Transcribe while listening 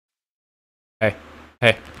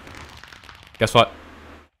Hey, guess what?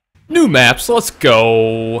 New maps, let's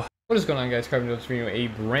go! What is going on, guys? Carbon Notes bringing you a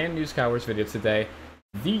brand new Skywars video today.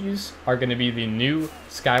 These are going to be the new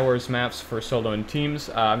Skywars maps for solo and teams.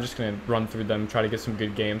 I'm just going to run through them, try to get some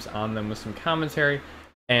good games on them with some commentary,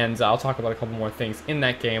 and I'll talk about a couple more things in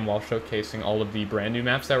that game while showcasing all of the brand new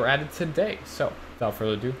maps that were added today. So, without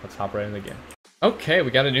further ado, let's hop right into the game. Okay, we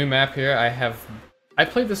got a new map here. I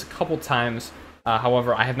played this a couple times.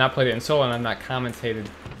 However, I have not played it in solo, and I've not commentated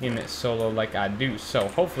in it solo like I do. So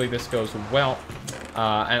hopefully this goes well.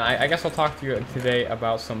 And I guess I'll talk to you today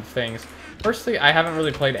about some things. Firstly, I haven't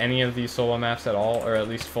really played any of these solo maps at all, or at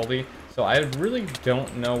least fully. So I really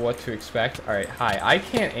don't know what to expect. All right, hi. I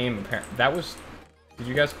can't aim. Apparently, that was. Did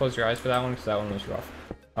you guys close your eyes for that one? Because that one was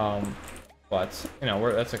rough. But you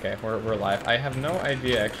know, that's okay. We're live. I have no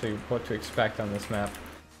idea actually what to expect on this map.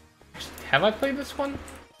 Have I played this one?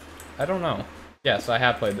 I don't know. Yes, I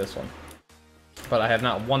have played this one, but I have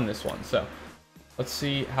not won this one, so let's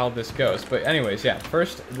see how this goes. But anyways, yeah,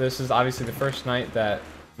 first, this is obviously the first night that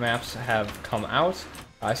maps have come out.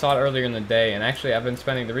 I saw it earlier in the day, and actually I've been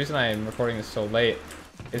spending, the reason I am recording this so late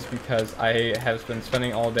is because I have been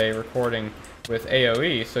spending all day recording with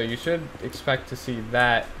AoE, so you should expect to see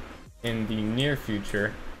that in the near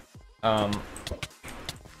future. Why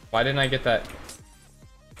didn't I get that?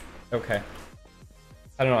 Okay.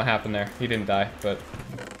 I don't know what happened there. He didn't die, but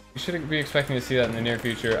you should be expecting to see that in the near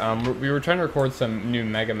future. We were trying to record some new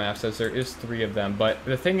mega maps, as there is 3 of them, but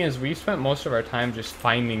the thing is, we spent most of our time just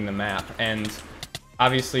finding the map, and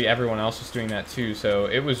obviously everyone else was doing that too, so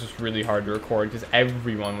it was just really hard to record because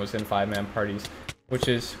everyone was in 5-man parties, which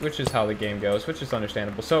is how the game goes, which is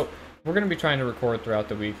understandable. So we're going to be trying to record throughout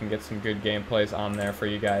the week and get some good gameplays on there for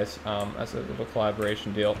you guys as a little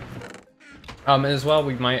collaboration deal. And as well,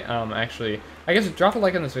 we might actually, I guess, drop a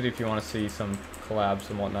like on this video if you want to see some collabs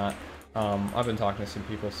and whatnot. I've been talking to some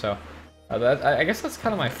people, so I guess that's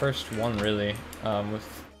kind of my first one, really,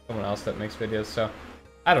 with someone else that makes videos. So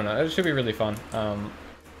I don't know, it should be really fun.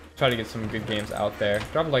 Try to get some good games out there.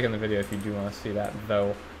 Drop a like on the video if you do want to see that,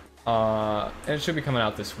 though. And it should be coming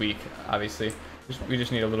out this week, obviously. We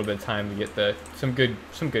just need a little bit of time to get some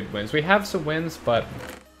good wins. We have some wins, but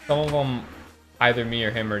some of them, either me or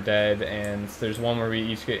him are dead, and there's one where we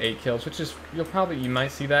each get 8 kills, which is, you might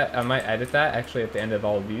see that. I might edit that, actually, at the end of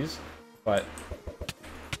all of these, but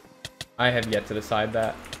I have yet to decide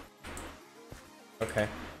that. Okay.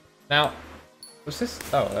 Now, was this?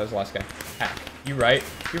 Oh, that was the last guy. Hack. You're right.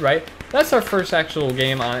 That's our first actual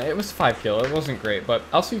game on it. It was 5 kill. It wasn't great, but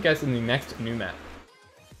I'll see you guys in the next new map.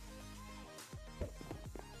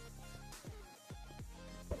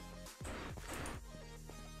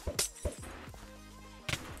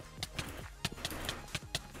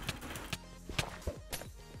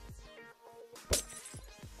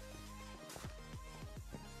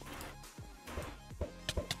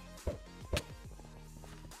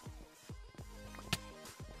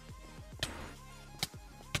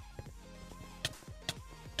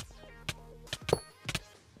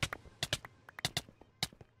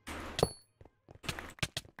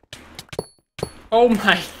 Oh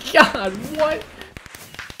my god, what?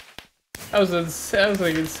 That was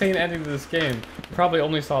like an insane ending to this game. You probably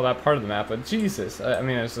only saw that part of the map, but Jesus. I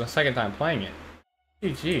mean, it's the second time playing it.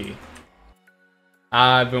 GG.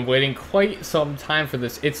 I've been waiting quite some time for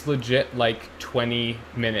this. It's legit like 20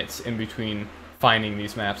 minutes in between finding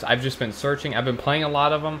these maps. I've just been searching. I've been playing a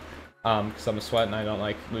lot of them because I'm a sweat and I don't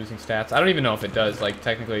like losing stats. I don't even know if it does. Like,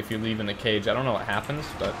 technically, if you leave in the cage, I don't know what happens,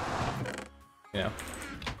 but, you know,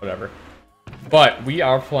 whatever. But we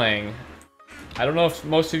are playing. I don't know if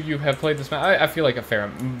most of you have played this map. I feel like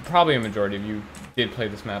probably a majority of you did play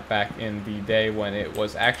this map back in the day when it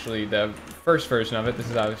was actually the first version of it. This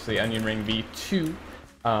is obviously Onion Ring V2.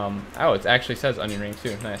 Oh, it actually says Onion Ring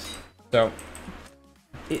 2. Nice. So,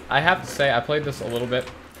 I have to say, I played this a little bit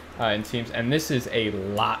in teams, and this is a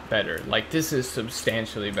lot better. Like, this is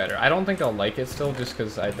substantially better. I don't think I'll like it still, just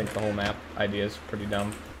because I think the whole map idea is pretty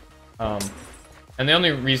dumb. And the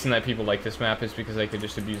only reason that people like this map is because they could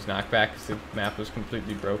just abuse knockback, because the map was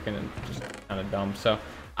completely broken and just kind of dumb. So,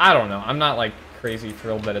 I don't know. I'm not, like, crazy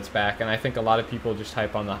thrilled that it's back, and I think a lot of people just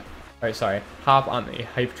hop on the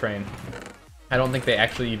hype train. I don't think they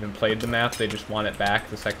actually even played the map. They just want it back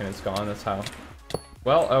the second it's gone. That's how.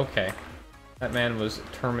 Well, okay. That man was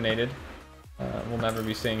terminated. We'll never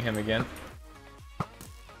be seeing him again.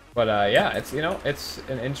 But, yeah, it's, you know, it's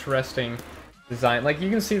an interesting design. Like, you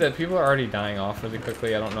can see that people are already dying off really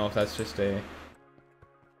quickly. I don't know if that's just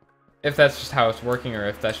how it's working, or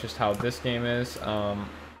if that's just how this game is.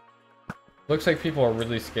 Looks like people are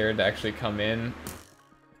really scared to actually come in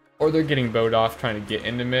Or they're getting bowed off trying to get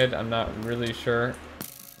into mid. I'm not really sure.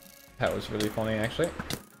 That was really funny, actually.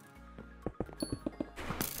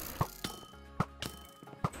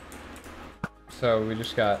 So we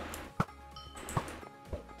just got...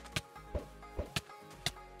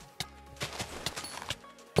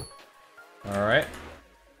 Alright.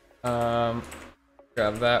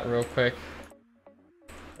 Grab that real quick.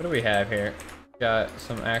 What do we have here? Got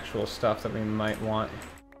some actual stuff that we might want.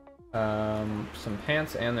 Some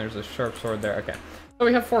pants, and there's a sharp sword there. Okay. So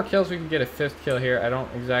we have 4 kills. We can get a 5th kill here. I don't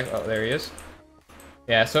exactly... Oh, there he is.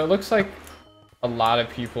 Yeah, so it looks like a lot of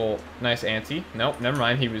people... Nice anti. Nope, never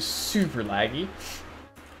mind. He was super laggy.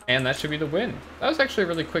 And that should be the win. That was actually a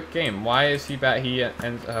really quick game. Why is he bad? He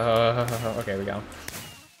ends... okay, we got him.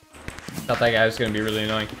 Thought that guy was going to be really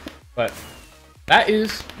annoying. But that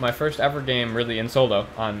is my first ever game really in solo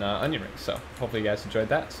on Onion Ring. So hopefully you guys enjoyed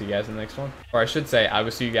that. See you guys in the next one. Or I should say, I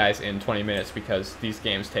will see you guys in 20 minutes because these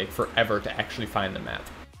games take forever to actually find the map.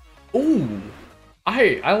 Ooh,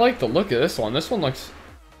 I like the look of this one. This one looks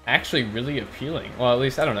actually really appealing. Well, at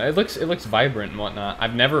least I don't know. It looks vibrant and whatnot.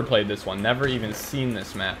 I've never played this one. Never even seen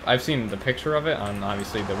this map. I've seen the picture of it on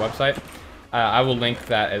obviously the website. I will link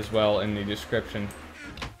that as well in the description.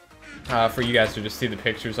 For you guys to just see the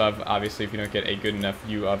pictures of, obviously, if you don't get a good enough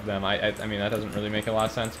view of them. I mean, that doesn't really make a lot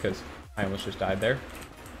of sense, because I almost just died there.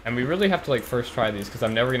 And we really have to, like, first try these, because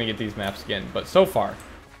I'm never going to get these maps again. But so far,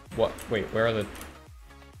 wait, where are the...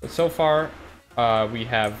 But so far, we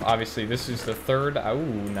have, obviously, this is the third...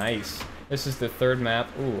 Ooh, nice. This is the third map.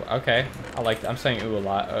 Ooh, okay. I'm saying ooh a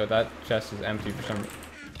lot. Oh, that chest is empty for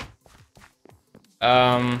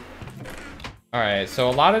some... Alright, so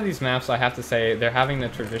a lot of these maps, I have to say, they're having the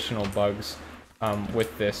traditional bugs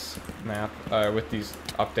with this map, with these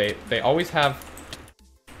update. They always have...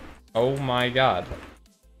 Oh my god.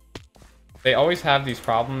 They always have these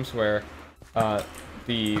problems where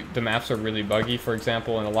the maps are really buggy. For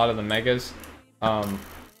example, in a lot of the megas,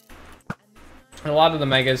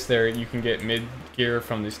 there you can get mid-gear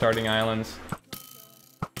from the starting islands.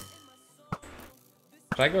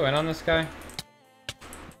 Should I go in on this guy?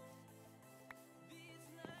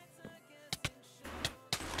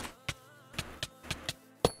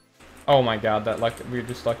 Oh my god, we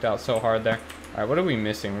just lucked out so hard there. Alright, what are we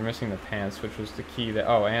missing? We're missing the pants, which was the key that...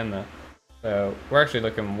 Oh, and the... So, we're actually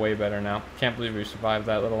looking way better now. Can't believe we survived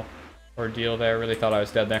that little ordeal there. Really thought I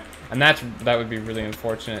was dead there. And that would be really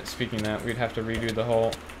unfortunate. Speaking of that, we'd have to redo the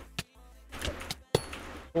whole...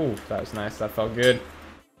 Ooh, that was nice. That felt good.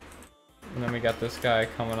 And then we got this guy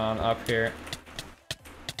coming on up here.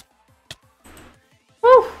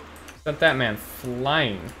 Woo! Sent that man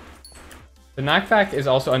flying. The knockback is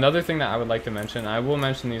also another thing that I would like to mention. I will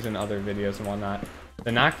mention these in other videos and whatnot.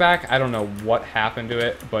 The knockback, I don't know what happened to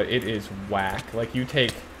it, but it is whack. Like, you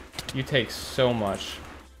take so much.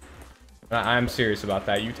 I'm serious about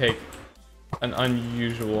that. You take an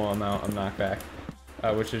unusual amount of knockback,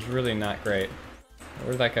 which is really not great.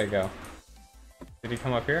 Where'd that guy go? Did he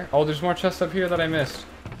come up here? Oh, there's more chests up here that I missed.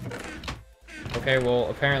 Okay, well,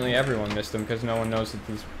 apparently everyone missed them because no one knows that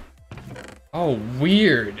these... Oh,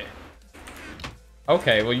 weird.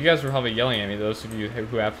 Okay, well, you guys were probably yelling at me, those of you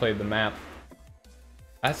who have played the map.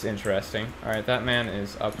 That's interesting. Alright, that man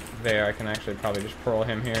is up there. I can actually probably just pearl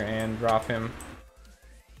him here and drop him.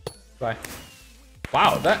 Bye.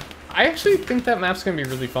 Wow, I actually think that map's gonna be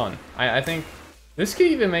really fun. I think this could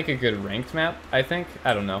even make a good ranked map, I think.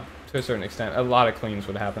 I don't know, to a certain extent. A lot of cleans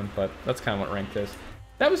would happen, but that's kind of what ranked is.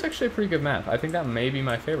 That was actually a pretty good map. I think that may be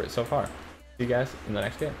my favorite so far. See you guys in the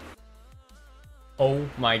next game. Oh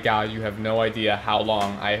my god, you have no idea how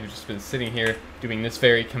long I have just been sitting here doing this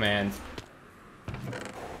very command.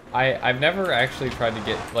 I've never actually tried to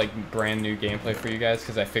get, like, brand new gameplay for you guys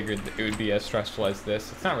because I figured it would be as stressful as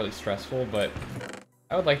this. It's not really stressful, but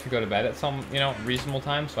I would like to go to bed at some, you know, reasonable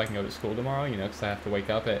time so I can go to school tomorrow, you know, because I have to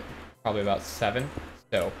wake up at probably about 7.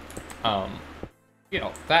 So, you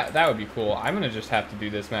know, that would be cool. I'm going to just have to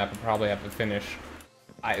do this map and probably have to finish.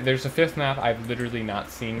 There's a 5th map I've literally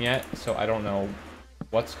not seen yet, so I don't know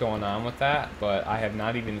what's going on with that, but I have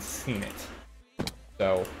not even seen it.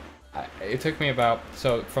 So, it took me about,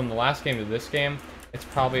 so from the last game to this game, it's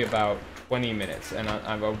probably about 20 minutes, and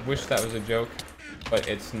I wish that was a joke, but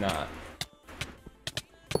it's not.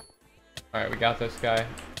 Alright, we got this guy.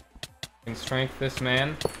 Can strength this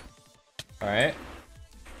man. Alright.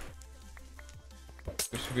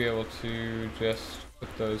 We should be able to just put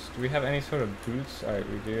those, do we have any sort of boots? Alright,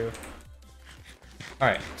 we do.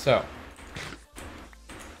 Alright, so.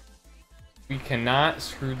 We cannot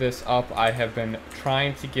screw this up. I have been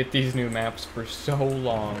trying to get these new maps for so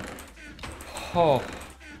long. Oh,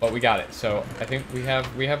 but we got it. So I think we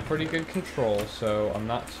have pretty good control. So I'm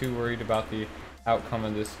not too worried about the outcome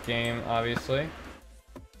of this game, obviously.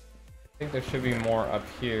 think there should be more up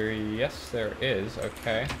here. Yes, there is.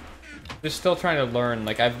 Okay. Just still trying to learn.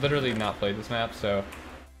 Like, I've literally not played this map, so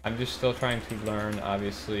I'm just still trying to learn,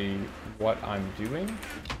 obviously, what I'm doing.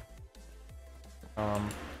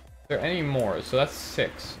 Is there any more? So that's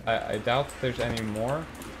 6. I doubt that there's any more.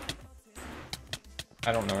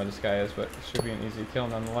 I don't know where this guy is, but it should be an easy kill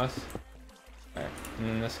nonetheless. Alright, and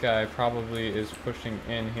then this guy probably is pushing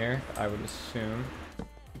in here, I would assume.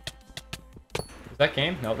 Is that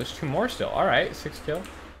game? No, there's 2 more still. Alright, 6 kill,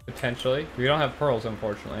 potentially. We don't have pearls,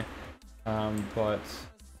 unfortunately. But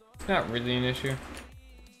it's not really an issue.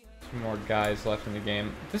 2 more guys left in the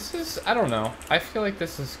game. This is, I don't know. I feel like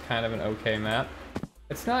this is kind of an okay map.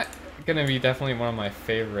 It's not gonna be definitely one of my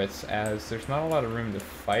favorites, as there's not a lot of room to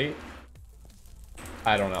fight.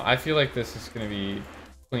 I don't know. I feel like this is gonna be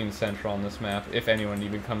clean central on this map, if anyone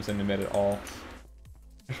even comes into mid at all.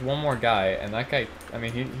 There's one more guy, and that guy, I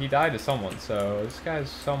mean, he died to someone, so this guy's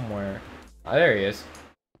somewhere. Oh, there he is.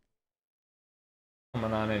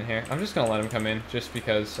 Coming on in here. I'm just gonna let him come in, just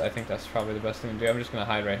because I think that's probably the best thing to do. I'm just gonna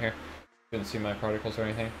hide right here. Didn't see my particles or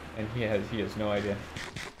anything, and he has no idea.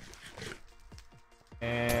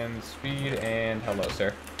 And speed, and hello,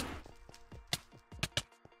 sir.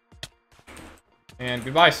 And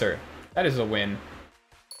goodbye, sir. That is a win.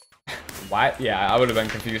 What? Yeah, I would have been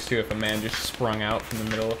confused too if a man just sprung out from the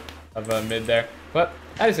middle of mid there. But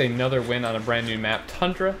that is another win on a brand new map,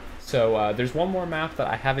 Tundra. So there's one more map that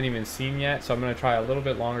I haven't even seen yet, so I'm going to try a little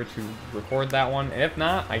bit longer to record that one. And if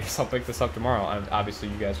not, I guess I'll pick this up tomorrow. Obviously,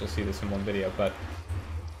 you guys will see this in one video, but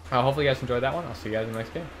hopefully you guys enjoyed that one. I'll see you guys in the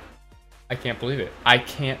next game. I can't believe it. I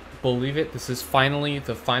can't believe it. This is finally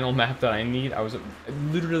the final map that I need. I was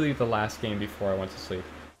literally the last game before I went to sleep,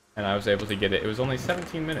 and I was able to get it. It was only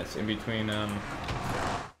 17 minutes in between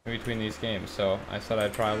these games, so I said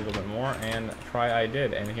I'd try a little bit more, and try I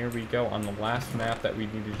did. And here we go on the last map that we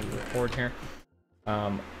needed to record here.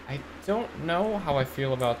 I don't know how I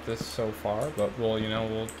feel about this so far, but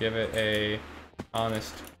we'll give it a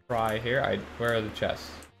honest try here. Where are the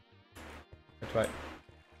chests? Which way?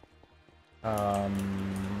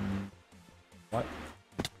 What?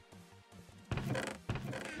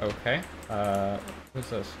 Okay, what's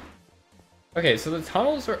this? Okay, so the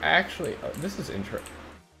tunnels are actually, this is interesting.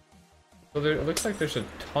 So it looks like there's a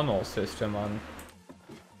tunnel system on...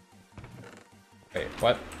 Wait,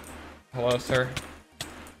 what? Hello, sir?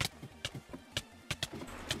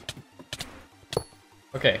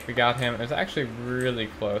 Okay, we got him. It's actually really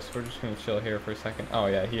close. We're just gonna chill here for a second. Oh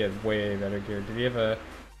yeah, he had way better gear. Did he have a...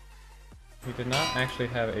 He did not actually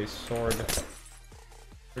have a sword.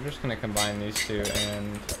 We're just gonna combine these two,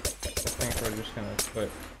 and I think we're just gonna put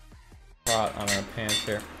plot on our pants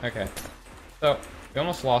here. Okay, so we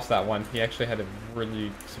almost lost that one. He actually had a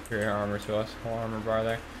really superior armor to us. Whole armor bar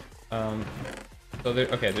there. So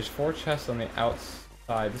okay, there's 4 chests on the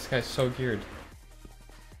outside. This guy's so geared.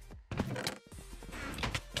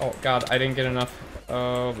 Oh god, I didn't get enough.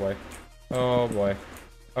 Oh boy. Oh boy.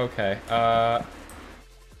 Okay.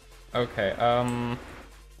 Okay,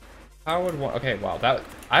 how would one... Okay, wow, that...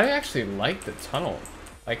 I actually like the tunnel.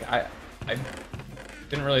 Like, I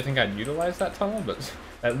didn't really think I'd utilize that tunnel, but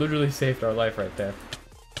that literally saved our life right there.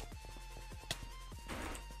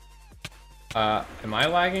 Am I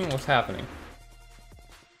lagging? What's happening?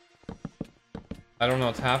 I don't know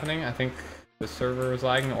what's happening. I think the server was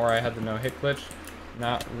lagging, or I had the no-hit glitch.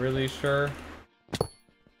 Not really sure.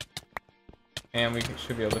 And we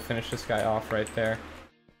should be able to finish this guy off right there.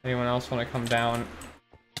 Anyone else want to come down?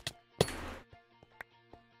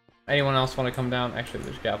 Anyone else want to come down? Actually,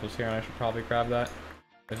 there's gapples here, and I should probably grab that.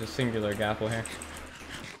 There's a singular gapple here.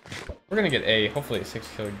 We're gonna get hopefully a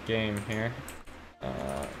 6-kill game here.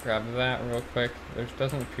 Grab that real quick. There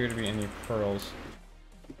doesn't appear to be any pearls.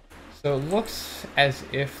 So it looks as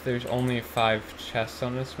if there's only 5 chests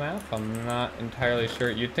on this map. I'm not entirely sure.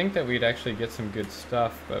 You'd think that we'd actually get some good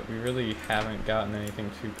stuff, but we really haven't gotten anything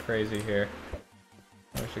too crazy here.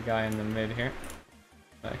 There's a guy in the mid here.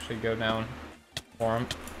 I'll actually go down for him.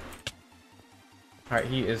 Alright,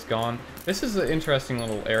 he is gone. This is an interesting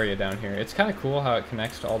little area down here. It's kind of cool how it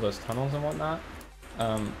connects to all those tunnels and whatnot.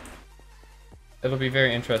 It'll be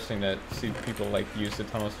very interesting to see people like use the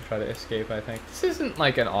tunnels to try to escape, I think. This isn't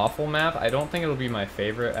like an awful map. I don't think it'll be my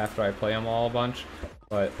favorite after I play them all a bunch,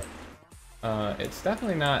 but it's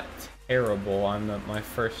definitely not terrible on my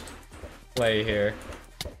first play here.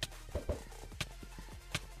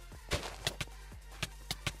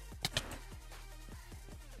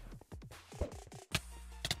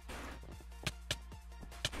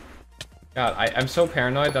 God, I'm so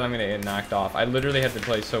paranoid that I'm gonna get knocked off. I literally had to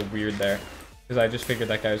play so weird there. Because I just figured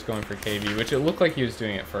that guy was going for KV, which it looked like he was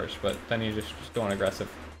doing at first, but then he just going aggressive.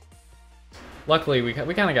 Luckily, we kind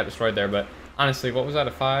of got destroyed there, but honestly, what was that,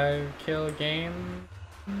 a 5-kill game?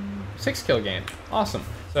 6-kill game. Awesome.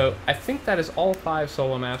 So I think that is all 5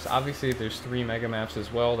 solo maps. Obviously, there's 3 mega maps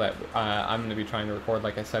as well that I'm going to be trying to record,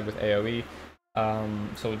 like I said, with AoE.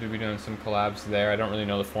 So we'll be doing some collabs there. I don't really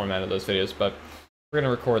know the format of those videos, but we're going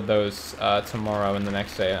to record those tomorrow and the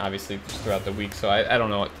next day, and obviously just throughout the week. So I don't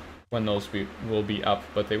know when those will be up,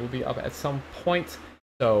 but they will be up at some point.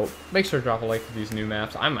 So make sure to drop a like for these new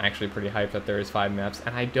maps. I'm actually pretty hyped that there is 5 maps,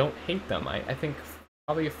 and I don't hate them. I think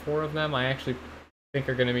probably 4 of them I actually think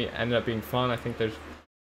are going to end up being fun. I think there's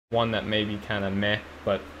one that may be kind of meh,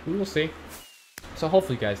 but we will see. So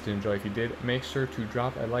hopefully you guys did enjoy. If you did, make sure to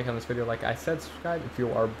drop a like on this video. Like I said, subscribe if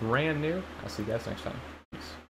you are brand new. I'll see you guys next time.